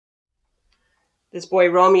This boy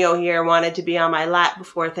Romeo here wanted to be on my lap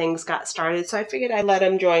before things got started, so I figured I'd let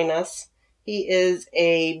him join us. He is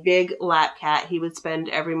a big lap cat. He would spend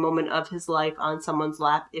every moment of his life on someone's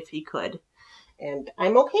lap if he could. And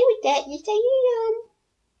I'm okay with that. Yes, I am.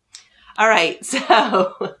 All right,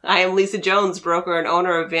 so I am Lisa Jones, broker and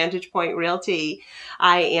owner of Vantage Point Realty.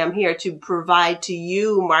 I am here to provide to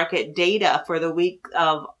you market data for the week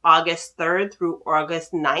of August 3rd through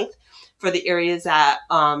August 9th for the areas that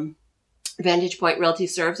Vantage Point Realty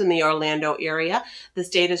serves in the Orlando area. This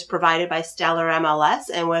data is provided by Stellar MLS,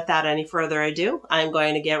 and without any further ado, I'm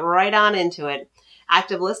going to get right on into it.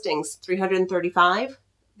 Active listings, 335.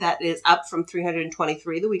 That is up from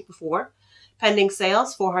 323 the week before. Pending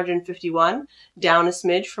sales, 451, down a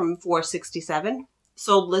smidge from 467.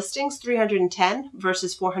 Sold listings, 310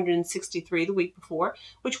 versus 463 the week before,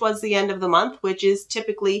 which was the end of the month, which is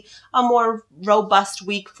typically a more robust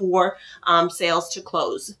week for sales to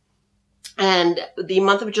close. And the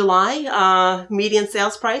month of July, median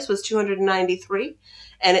sales price was $293,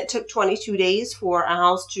 and it took 22 days for a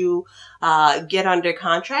house to get under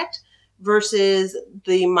contract versus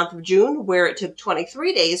the month of June, where it took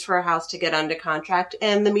 23 days for a house to get under contract,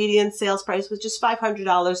 and the median sales price was just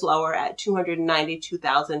 $500 lower at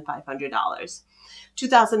 $292,500.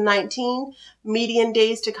 2019 median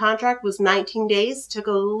days to contract was 19 days. Took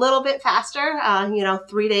a little bit faster,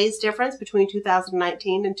 3 days difference between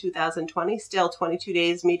 2019 and 2020. Still 22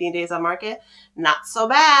 days median days on market. Not so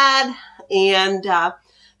bad. And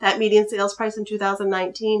that median sales price in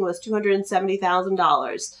 2019 was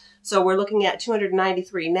 $270,000. So we're looking at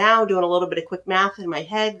 293 now. Doing a little bit of quick math in my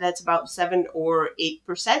head. That's about 7 or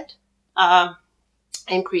 8%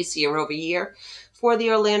 increase year over year for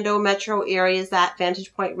the Orlando metro areas that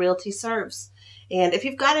Vantage Point Realty serves. And if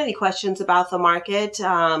you've got any questions about the market,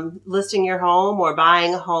 listing your home or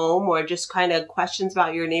buying a home, or just kind of questions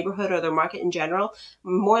about your neighborhood or the market in general,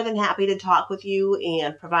 I'm more than happy to talk with you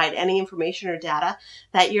and provide any information or data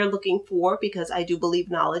that you're looking for, because I do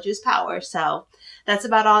believe knowledge is power. So that's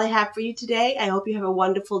about all I have for you today. I hope you have a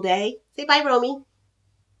wonderful day. Say bye, Romy.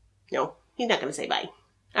 No, he's not going to say bye.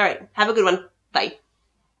 All right. Have a good one. Bye.